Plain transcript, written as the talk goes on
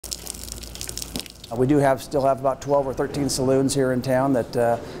We do still have about 12 or 13 saloons here in town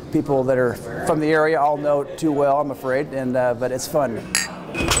that people that are from the area all know too well, I'm afraid, but it's fun.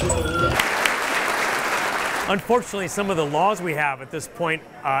 Unfortunately, some of the laws we have at this point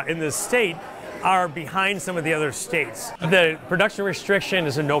in this state are behind some of the other states. The production restriction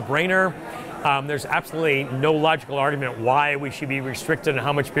is a no-brainer. There's absolutely no logical argument why we should be restricted on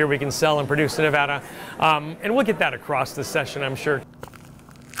how much beer we can sell and produce in Nevada. And we'll get that across this session, I'm sure.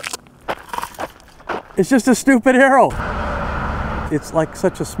 It's just a stupid arrow. It's like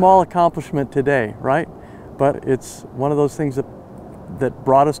such a small accomplishment today, right? But it's one of those things that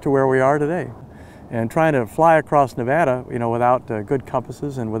brought us to where we are today. And trying to fly across Nevada, you know, without good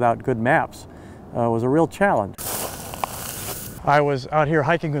compasses and without good maps was a real challenge. I was out here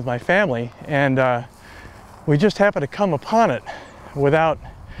hiking with my family, and we just happened to come upon it without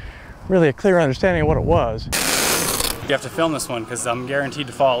really a clear understanding of what it was. You have to film this one because I'm guaranteed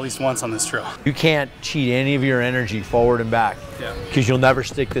to fall at least once on this trail. You can't cheat any of your energy forward and back because you'll never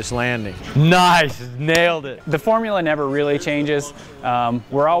stick this landing. Nice, nailed it. The formula never really changes.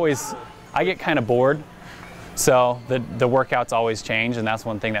 I get kind of bored, so the workouts always change, and that's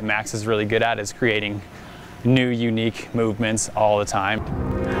one thing that Max is really good at, is creating new, unique movements all the time.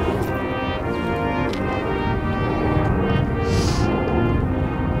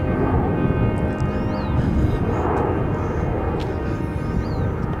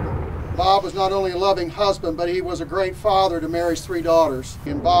 Bob was not only a loving husband, but he was a great father to Mary's 3 daughters.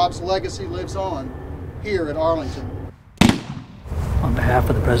 And Bob's legacy lives on here at Arlington. On behalf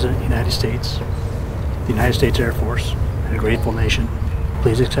of the President of the United States, the United States Air Force, and a grateful nation,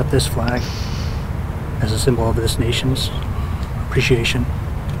 please accept this flag as a symbol of this nation's appreciation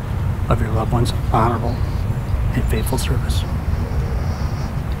of your loved ones' honorable and faithful service.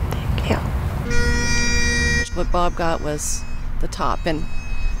 Thank you. What Bob got was the top, and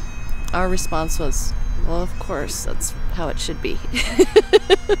our response was, well, of course, that's how it should be.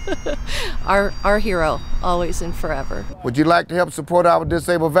 Our hero, always and forever. Would you like to help support our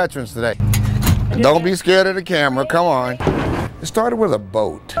disabled veterans today? Don't be scared of the camera, come on. It started with a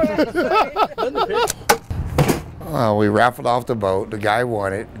boat. We raffled off the boat, the guy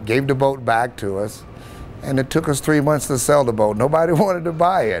won it, gave the boat back to us, and it took us 3 months to sell the boat. Nobody wanted to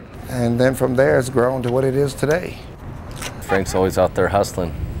buy it. And then from there, it's grown to what it is today. Frank's always out there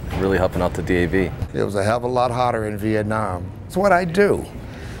hustling, really helping out the DAV. It was a hell of a lot hotter in Vietnam. It's what I do.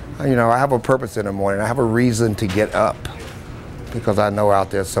 You know, I have a purpose in the morning. I have a reason to get up because I know out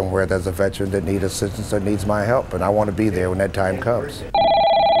there somewhere there's a veteran that needs assistance or needs my help, and I want to be there when that time comes.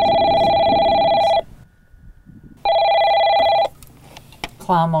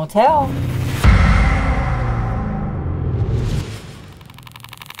 Clown Motel.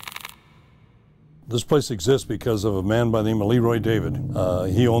 This place exists because of a man by the name of Leroy David.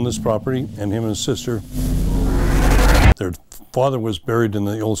 He owned this property, and him and his sister. Their father was buried in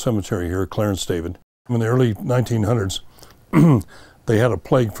the old cemetery here, Clarence David. In the early 1900s, they had a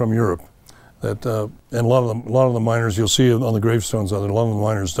plague from Europe, and a lot of the miners, you'll see on the gravestones, a lot of the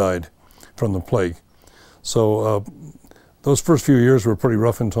miners died from the plague. So those first few years were pretty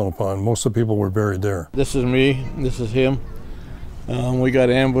rough in Tonopah. Most of the people were buried there. This is me, this is him. We got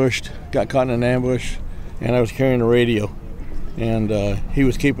ambushed, got caught in an ambush, and I was carrying a radio. And he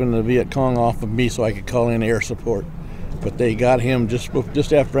was keeping the Viet Cong off of me so I could call in air support. But they got him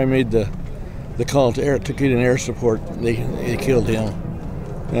just after I made the call to air, took it in air support. They killed him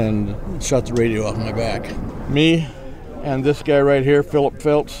and shot the radio off my back. Me and this guy right here, Philip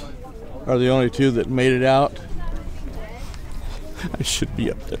Phelps, are the only two that made it out. I should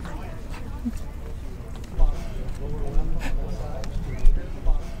be up there.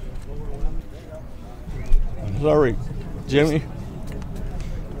 Sorry, Jimmy.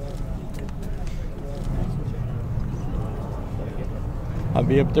 I'll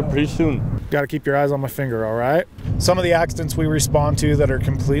be up there pretty soon. Got to keep your eyes on my finger, all right? Some of the accidents we respond to that are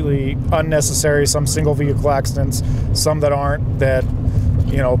completely unnecessary, some single vehicle accidents, some that aren't, that,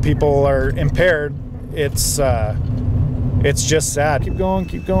 you know, people are impaired. It's just sad. Keep going,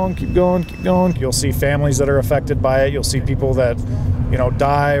 keep going, keep going, keep going. You'll see families that are affected by it. You'll see people that, you know,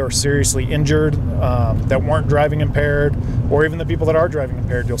 die or seriously injured that weren't driving impaired, or even the people that are driving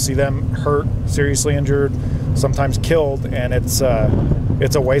impaired. You'll see them hurt, seriously injured, sometimes killed, and it's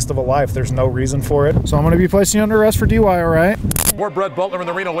a waste of a life. There's no reason for it. So I'm going to be placing you under arrest for DUI, all right? For Brett Butler and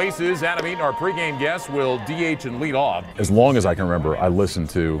the Reno Aces, Adam Eaton, our pregame guest, will DH and lead off. As long as I can remember, I listened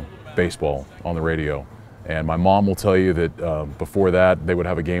to baseball on the radio. And my mom will tell you that before that, they would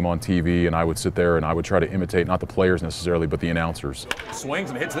have a game on TV, and I would sit there and I would try to imitate not the players necessarily, but the announcers. Swings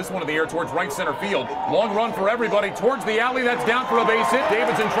and hits this one in the air towards right center field. Long run for everybody towards the alley. That's down for a base hit.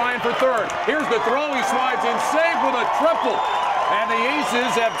 Davidson trying for third. Here's the throw. He slides in, saved with a triple. And the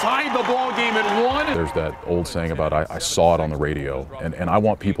Aces have tied the ball game at 1. There's that old saying about I saw it on the radio, and I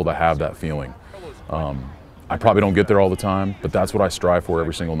want people to have that feeling. I probably don't get there all the time, but that's what I strive for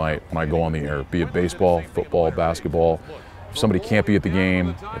every single night when I go on the air, be it baseball, football, basketball. If somebody can't be at the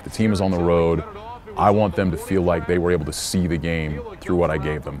game, if the team is on the road, I want them to feel like they were able to see the game through what I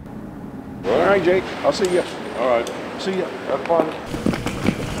gave them. All right, Jake, I'll see you. All right. See you. Have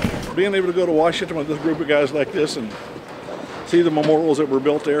fun. Being able to go to Washington with this group of guys like this and see the memorials that were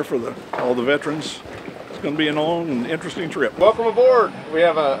built there for all the veterans, it's going to be a long and interesting trip. Welcome aboard. We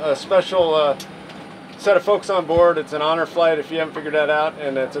have a special set of folks on board. It's an honor flight if you haven't figured that out,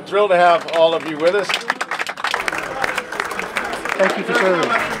 and it's a thrill to have all of you with us. Thank you for serving.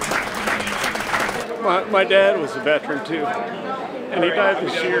 My dad was a veteran too, and he died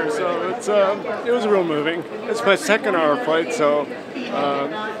this year, so it was real moving. It's my second hour flight, so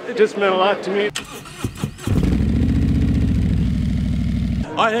it just meant a lot to me.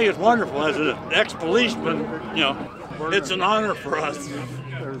 I think it's wonderful. As an ex-policeman, you know, it's an honor for us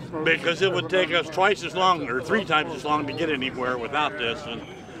because it would take us twice as long or 3 times as long to get anywhere without this, and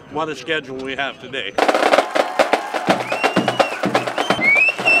what a schedule we have today.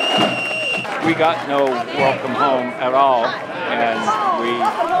 We got no welcome home at all, and we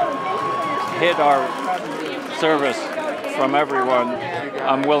hid our service from everyone.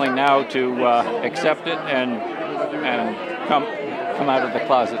 I'm willing now to accept it and come out of the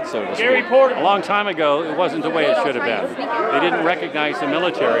closet, so to speak. A long time ago, it wasn't the way it should have been. They didn't recognize the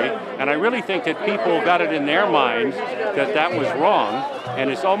military, and I really think that people got it in their minds that that was wrong, and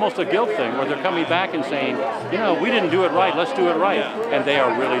it's almost a guilt thing where they're coming back and saying, you know, we didn't do it right, let's do it right, and they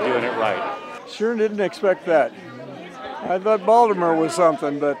are really doing it right. Sure didn't expect that. I thought Baltimore was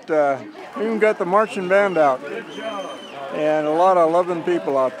something, but we even got the marching band out, and a lot of loving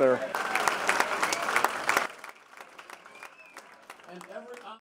people out there.